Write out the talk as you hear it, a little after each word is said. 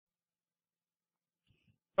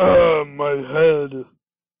My head.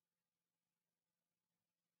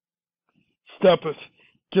 Stop it.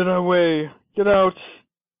 Get away. Get out.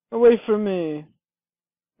 Away from me.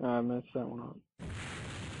 Oh, I messed that one up.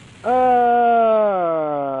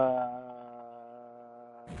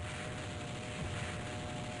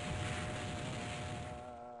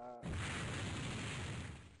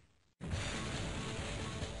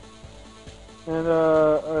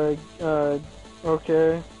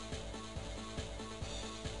 Okay.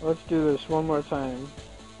 Let's do this one more time.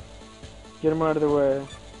 Get him out of the way.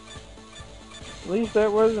 At least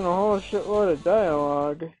that wasn't a whole shitload of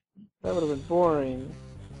dialogue. That would have been boring.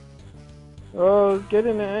 Oh,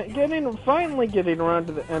 finally getting around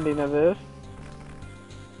to the ending of this.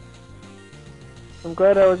 I'm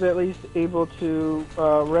glad I was at least able to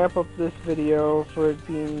wrap up this video for it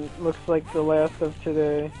being, looks like the last of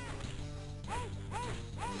today.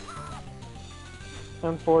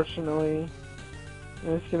 Unfortunately.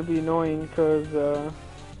 And it's gonna be annoying because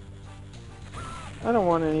I don't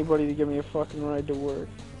want anybody to give me a fucking ride to work.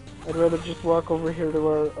 I'd rather just walk over here to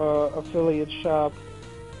our affiliate shop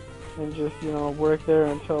and just, you know, work there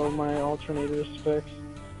until my alternator is fixed.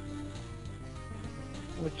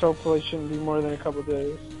 Which hopefully shouldn't be more than a couple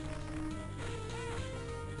days.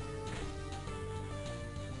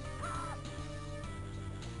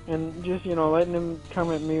 And just, you know, letting him come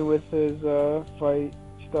at me with his fight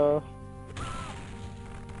stuff.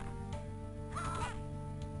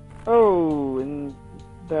 Oh, and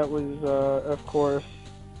that was, of course,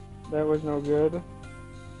 that was no good.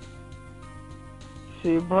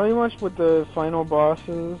 See, pretty much with the final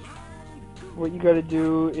bosses, what you gotta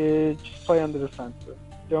do is just play on the defensive.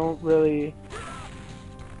 Don't really,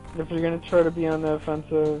 if you're gonna try to be on the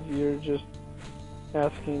offensive, you're just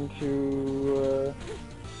asking to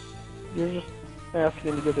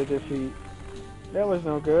get a defeat. That was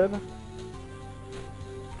no good.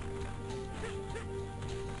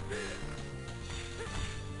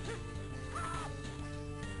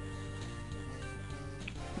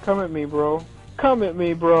 Come at me, bro. Come at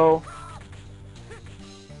me, bro.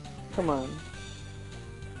 Come on.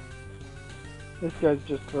 This guy's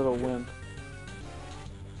just a little wimp.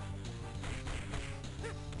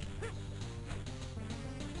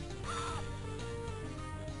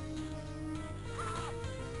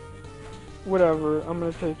 Whatever, I'm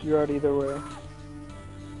gonna take you out either way.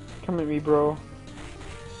 Come at me, bro.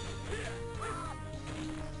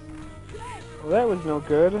 Well, that was no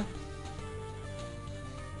good.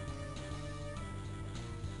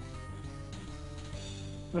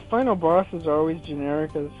 The final bosses are always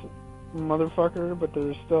generic as motherfucker, but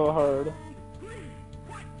they're still hard.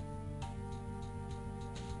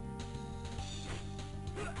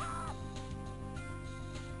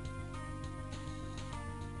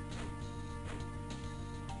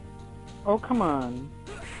 Oh, come on.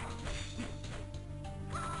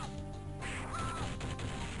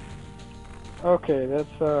 Okay,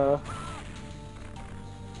 that's,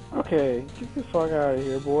 okay, get the fuck out of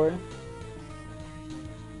here, boy.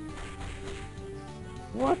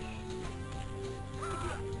 What?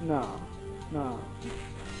 No. No.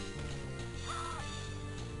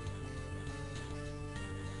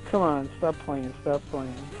 Come on, stop playing, stop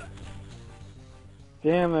playing.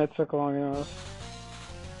 Damn, that took long enough.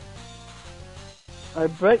 I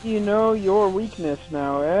bet you know your weakness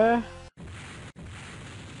now, eh?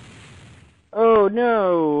 Oh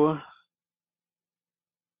no!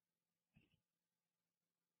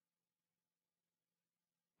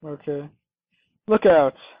 Okay. Look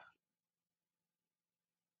out!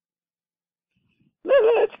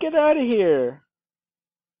 Let's get out of here!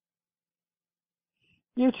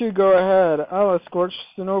 You two go ahead. I'll escort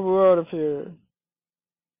Shinobu out of here.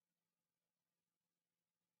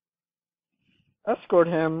 Escort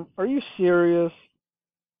him? Are you serious?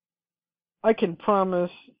 I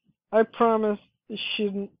promise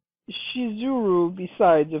Shizuru,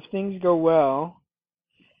 besides, if things go well,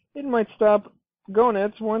 it might stop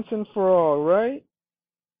Gonets once and for all, right?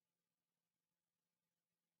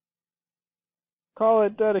 Call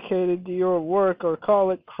it dedicated to your work or call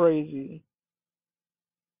it crazy.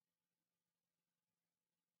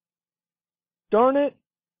 Darn it,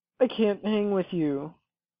 I can't hang with you.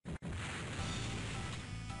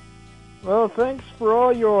 Well, thanks for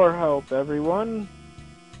all your help, everyone.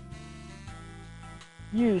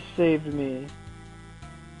 You saved me.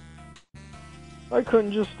 I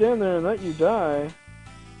couldn't just stand there and let you die.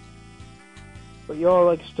 But y'all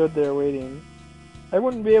like stood there waiting. I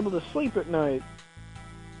wouldn't be able to sleep at night.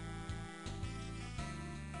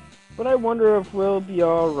 But I wonder if we'll be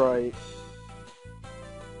alright.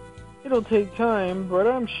 It'll take time, but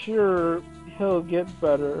I'm sure he'll get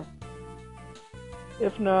better.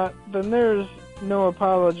 If not, then there's no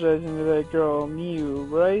apologizing to that girl, Miu,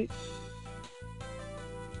 right?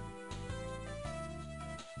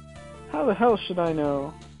 How the hell should I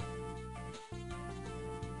know?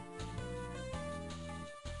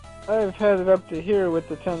 I've had it up to here with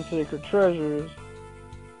the 10 sacred treasures.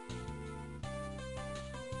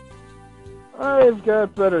 I've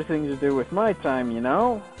got better things to do with my time, you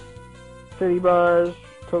know? City bars,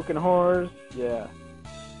 coke and whores, yeah.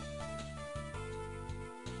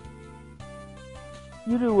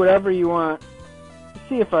 You do whatever you want.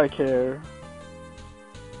 See if I care.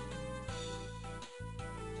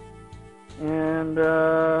 And,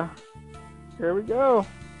 here we go.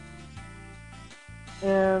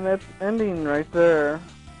 And that's ending right there.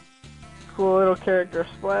 Cool little character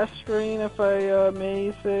splash screen, if I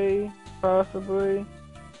may say, possibly.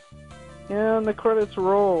 And the credits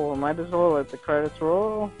roll. Might as well let the credits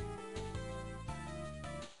roll.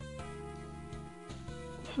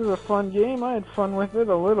 This was a fun game. I had fun with it.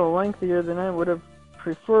 A little lengthier than I would have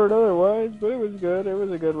preferred otherwise, but it was good. It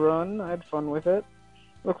was a good run. I had fun with it.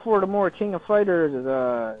 Look forward to more King of Fighters,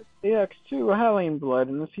 EX2 Howling Blood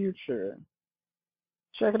in the future.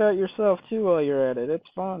 Check it out yourself too while you're at it. It's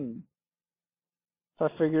fun.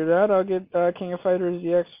 If I figure it out, I'll get King of Fighters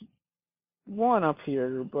EX1 up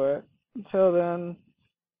here, but until then,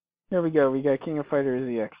 here we go. We got King of Fighters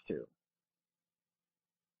EX2.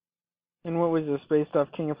 And what was this, based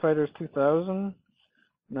off King of Fighters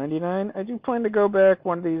 2099? I do plan to go back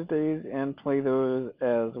one of these days and play those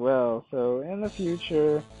as well. So in the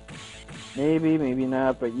future, maybe, maybe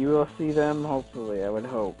not, but you will see them, hopefully, I would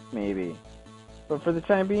hope, maybe. But for the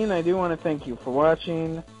time being, I do want to thank you for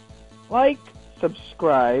watching. Like,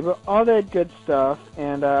 subscribe, all that good stuff,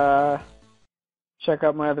 and check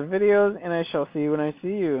out my other videos, and I shall see you when I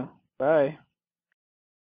see you. Bye.